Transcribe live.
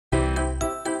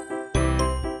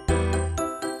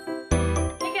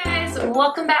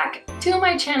welcome back to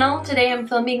my channel. Today I'm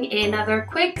filming another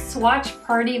quick swatch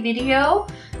party video.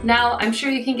 Now I'm sure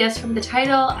you can guess from the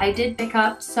title, I did pick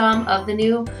up some of the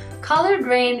new Colored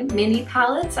Raine mini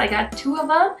palettes. I got 2 of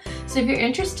them. So if you're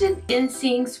interested in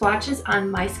seeing swatches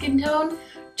on my skin tone,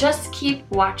 just keep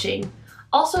watching.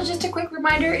 Also, just a quick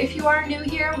reminder, if you are new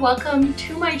here, welcome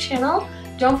to my channel.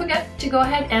 Don't forget to go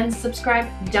ahead and subscribe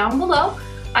down below.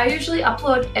 I usually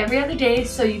upload every other day,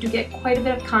 so you do get quite a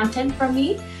bit of content from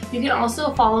me. You can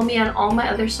also follow me on all my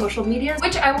other social medias,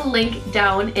 which I will link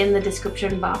down in the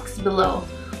description box below.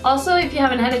 Also, if you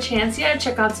haven't had a chance yet,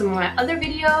 check out some of my other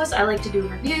videos. I like to do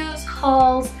reviews,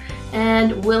 hauls,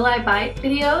 and will I buy it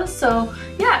videos. So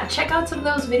yeah, check out some of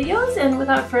those videos, and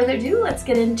without further ado, let's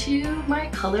get into my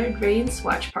Colored Raine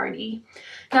swatch party.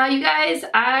 Now you guys,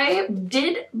 I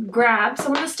did grab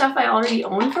some of the stuff I already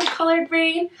own from Colored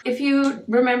Raine. If you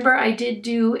remember, I did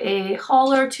do a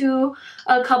haul or two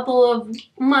a couple of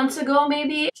months ago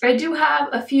maybe. I do have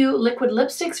a few liquid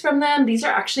lipsticks from them. These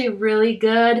are actually really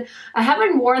good. I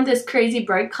haven't worn this crazy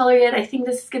bright color yet. I think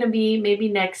this is going to be maybe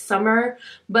next summer,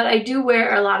 but I do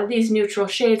wear a lot of these neutral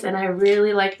shades and I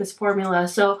really like this formula.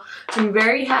 So I'm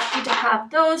very happy to have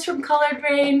those from Colored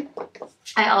Raine.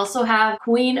 I also have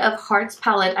Queen of Hearts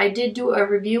palette. I did do a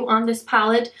review on this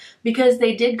palette because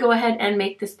they did go ahead and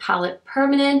make this palette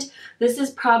permanent. This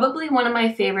is probably one of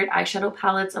my favorite eyeshadow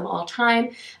palettes of all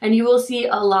time, and you will see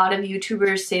a lot of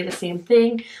YouTubers say the same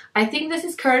thing. I think this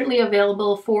is currently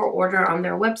available for order on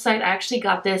their website. I actually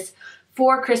got this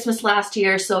for Christmas last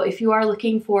year, so if you are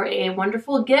looking for a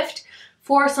wonderful gift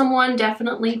for someone,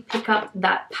 definitely pick up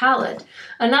that palette.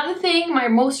 Another thing, my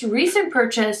most recent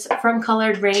purchase from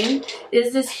Colored Raine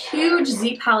is this huge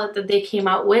Z palette that they came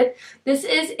out with. This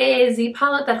is a Z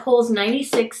palette that holds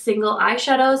 96 single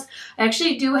eyeshadows. I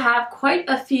actually do have quite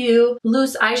a few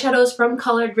loose eyeshadows from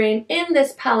Colored Raine in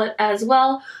this palette as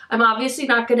well. I'm obviously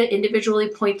not going to individually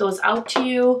point those out to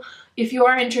you. If you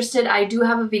are interested, I do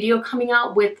have a video coming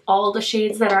out with all the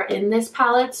shades that are in this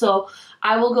palette, so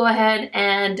I will go ahead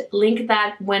and link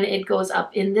that when it goes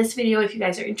up in this video if you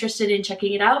guys are interested in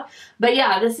checking it out. But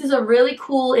yeah, this is a really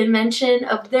cool invention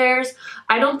of theirs.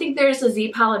 I don't think there's a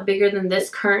Z palette bigger than this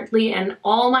currently, and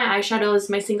all my eyeshadows,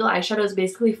 my single eyeshadows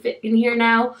basically fit in here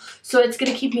now. So it's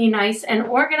going to keep me nice and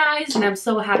organized, and I'm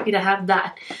so happy to have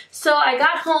that. So I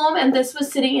got home and this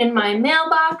was sitting in my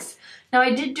mailbox. Now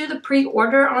I did do the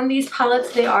pre-order on these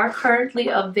palettes. They are currently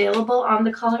available on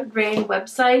the Colored Raine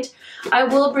website. I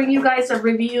will bring you guys a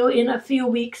review in a few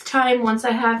weeks time once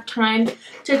I have time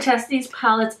to test these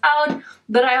palettes out.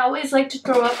 But I always like to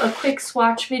throw up a quick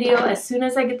swatch video as soon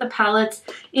as I get the palettes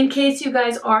in case you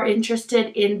guys are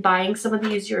interested in buying some of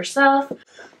these yourself.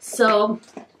 So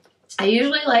I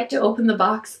usually like to open the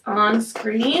box on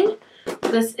screen.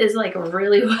 This is like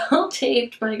really well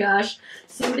taped, my gosh.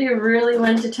 Somebody really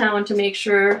went to town to make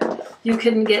sure you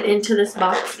couldn't get into this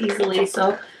box easily.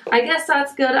 So I guess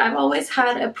that's good. I've always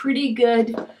had a pretty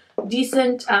good,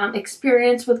 decent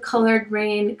experience with Colored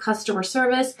Raine customer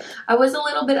service. I was a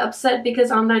little bit upset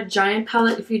because on that giant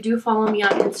palette, if you do follow me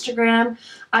on Instagram,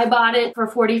 I bought it for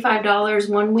 $45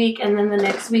 one week, and then the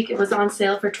next week it was on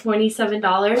sale for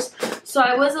 $27. So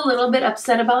I was a little bit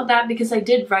upset about that because I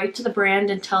did write to the brand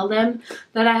and tell them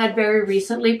that I had very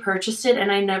recently purchased it and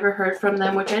I never heard from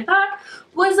them, which I thought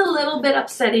was a little bit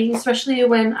upsetting, especially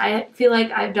when I feel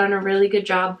like I've done a really good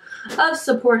job of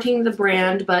supporting the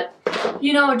brand. But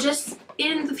you know, just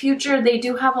in the future, they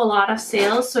do have a lot of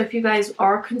sales, so if you guys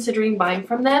are considering buying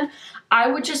from them, I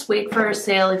would just wait for a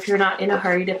sale if you're not in a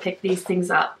hurry to pick these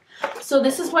things up. So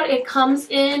this is what it comes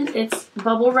in. It's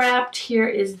bubble wrapped. Here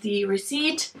is the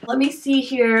receipt. Let me see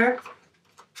here.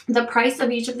 The price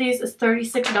of each of these is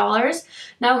 $36.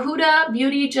 Now Huda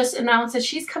Beauty just announced that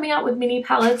she's coming out with mini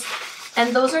palettes,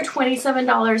 and those are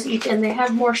 $27 each, and they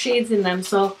have more shades in them.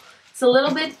 So it's a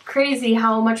little bit crazy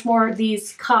how much more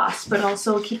these cost, but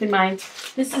also keep in mind,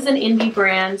 this is an indie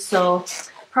brand, so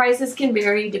prices can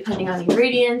vary depending on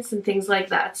ingredients and things like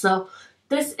that. So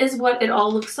this is what it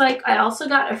all looks like. I also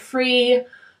got a free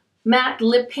matte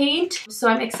lip paint, so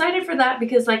I'm excited for that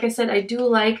because, like I said, I do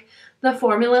like the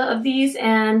formula of these,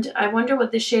 and I wonder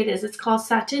what this shade is. It's called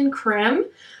Satin Creme.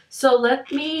 So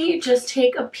let me just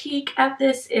take a peek at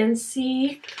this and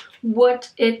see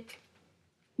what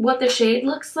the shade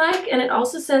looks like. And it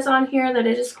also says on here that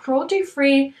it is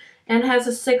cruelty-free and has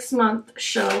a 6-month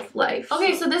shelf life.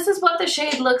 Okay, so this is what the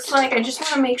shade looks like. I just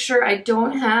want to make sure I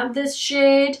don't have this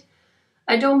shade.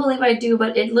 I don't believe I do,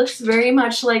 but it looks very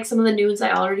much like some of the nudes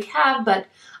I already have, but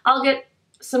I'll get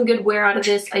some good wear out of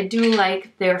this. I do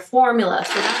like their formula,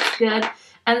 so that's good.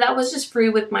 And that was just free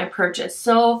with my purchase.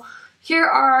 So Here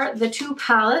are the two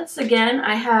palettes. Again,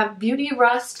 I have Beauty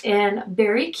Rust and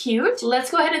Berry Cute. Let's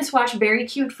go ahead and swatch Berry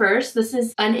Cute first. This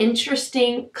is an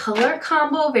interesting color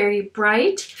combo, very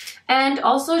bright. And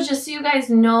also, just so you guys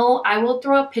know, I will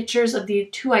throw up pictures of the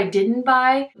two I didn't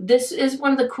buy. This is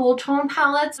one of the cool tone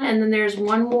palettes, and then there's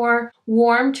one more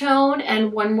warm tone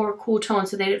and one more cool tone.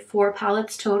 So they did 4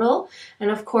 palettes total.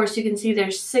 And of course, you can see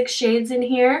there's 6 shades in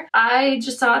here. I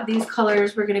just thought these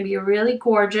colors were gonna be really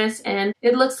gorgeous, and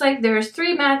it looks like there's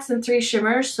 3 mattes and 3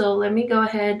 shimmers. So let me go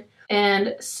ahead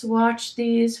and swatch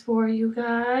these for you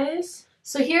guys.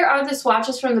 So here are the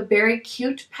swatches from the Berry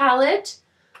Cute palette.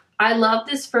 I love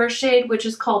this first shade, which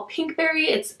is called Pinkberry.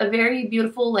 It's a very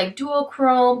beautiful like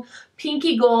duochrome,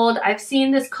 pinky gold. I've seen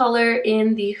this color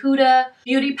in the Huda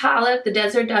Beauty palette, the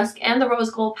Desert Dusk, and the Rose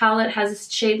Gold palette has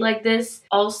a shade like this.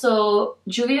 Also,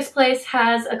 Juvia's Place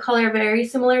has a color very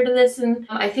similar to this in,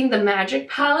 I think, the Magic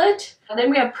palette. And then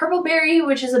we have Purple Berry,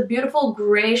 which is a beautiful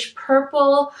grayish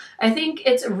purple. I think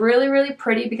it's really, really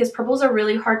pretty because purples are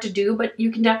really hard to do, but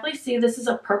you can definitely see this is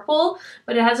a purple,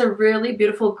 but it has a really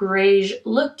beautiful grayish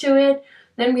look to it.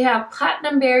 Then we have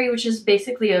Platinum Berry, which is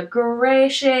basically a gray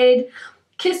shade.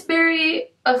 Kiss Berry,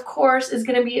 of course, is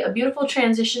going to be a beautiful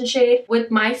transition shade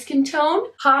with my skin tone.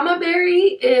 Hama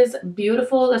Berry is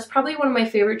beautiful. That's probably one of my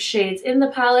favorite shades in the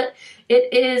palette.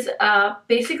 It is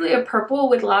basically a purple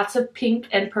with lots of pink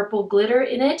and purple glitter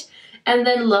in it. And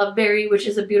then Love Berry, which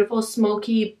is a beautiful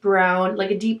smoky brown,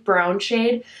 like a deep brown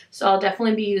shade. So I'll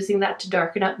definitely be using that to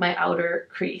darken up my outer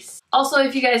crease. Also,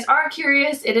 if you guys are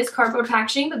curious, it is cardboard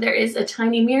packaging, but there is a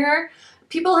tiny mirror.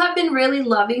 People have been really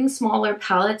loving smaller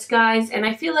palettes, guys, and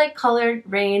I feel like Colored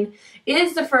Raine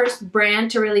is the first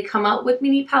brand to really come out with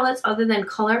mini palettes other than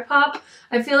ColourPop.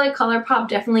 I feel like ColourPop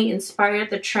definitely inspired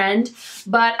the trend,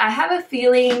 but I have a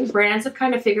feeling brands have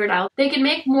kind of figured out they can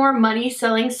make more money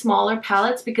selling smaller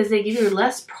palettes because they give you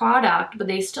less product, but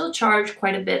they still charge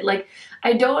quite a bit. Like,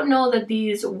 I don't know that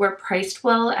these were priced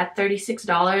well at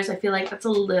 $36. I feel like that's a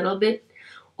little bit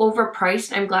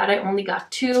overpriced. I'm glad I only got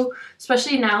 2,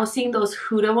 especially now seeing those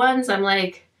Huda ones. I'm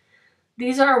like,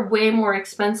 these are way more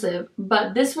expensive,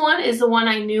 but this one is the one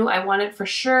I knew I wanted for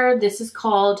sure. This is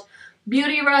called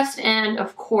Beauty Rust, and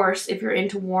of course, if you're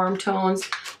into warm tones,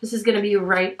 this is gonna be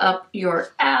right up your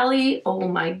alley. Oh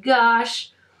my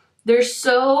gosh, they're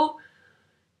so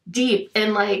deep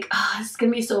and like, it's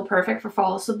gonna be so perfect for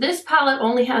fall. So this palette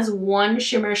only has 1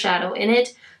 shimmer shadow in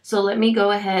it. So let me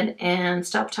go ahead and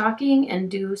stop talking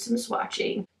and do some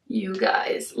swatching. You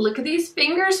guys, look at these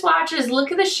finger swatches.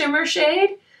 Look at the shimmer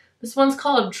shade. This one's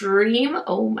called Dream.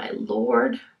 Oh my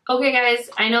lord. Okay guys,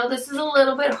 I know this is a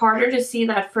little bit harder to see.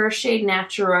 That first shade,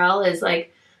 Natural, is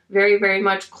like very, very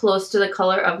much close to the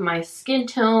color of my skin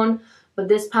tone, but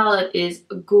this palette is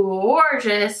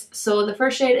gorgeous. So the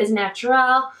first shade is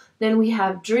Natural. Then we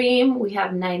have Dream, we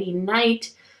have Nighty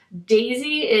Night.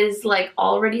 Daisy is like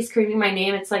already screaming my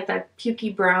name. It's like that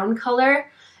pukey brown color.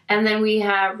 And then we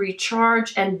have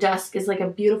Recharge, and Dusk is like a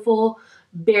beautiful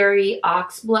berry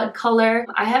oxblood color.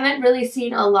 I haven't really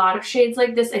seen a lot of shades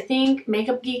like this. I think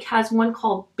Makeup Geek has one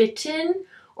called Bitten,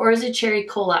 or is it Cherry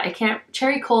Cola?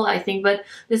 Cherry Cola I think, but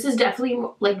this is definitely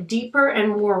like deeper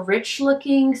and more rich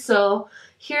looking. So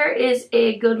here is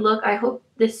a good look. I hope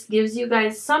this gives you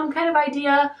guys some kind of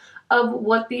idea of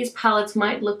what these palettes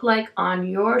might look like on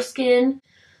your skin,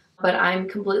 but I'm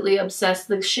completely obsessed.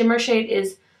 The shimmer shade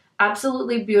is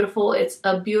absolutely beautiful. It's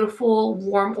a beautiful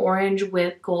warm orange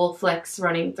with gold flecks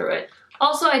running through it.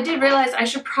 Also, I did realize I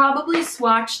should probably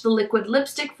swatch the liquid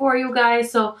lipstick for you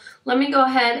guys, so let me go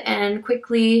ahead and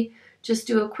quickly just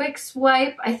do a quick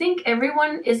swipe. I think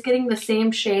everyone is getting the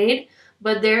same shade,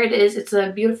 but there it is. It's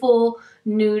a beautiful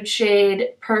nude shade,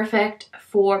 perfect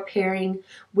for pairing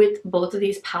with both of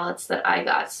these palettes that I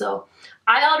got. So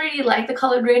I already like the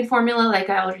Colored Raine formula, like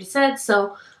I already said,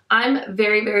 so I'm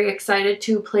very, very excited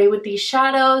to play with these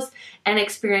shadows and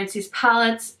experience these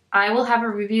palettes. I will have a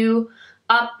review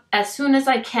up as soon as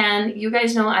I can. You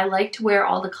guys know I like to wear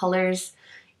all the colors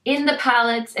in the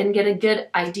palettes and get a good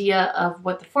idea of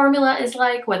what the formula is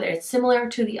like, whether it's similar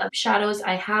to the other shadows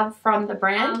I have from the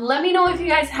brand. Let me know if you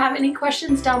guys have any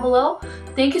questions down below.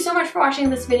 Thank you so much for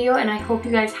watching this video, and I hope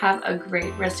you guys have a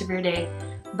great rest of your day.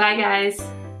 Bye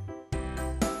guys.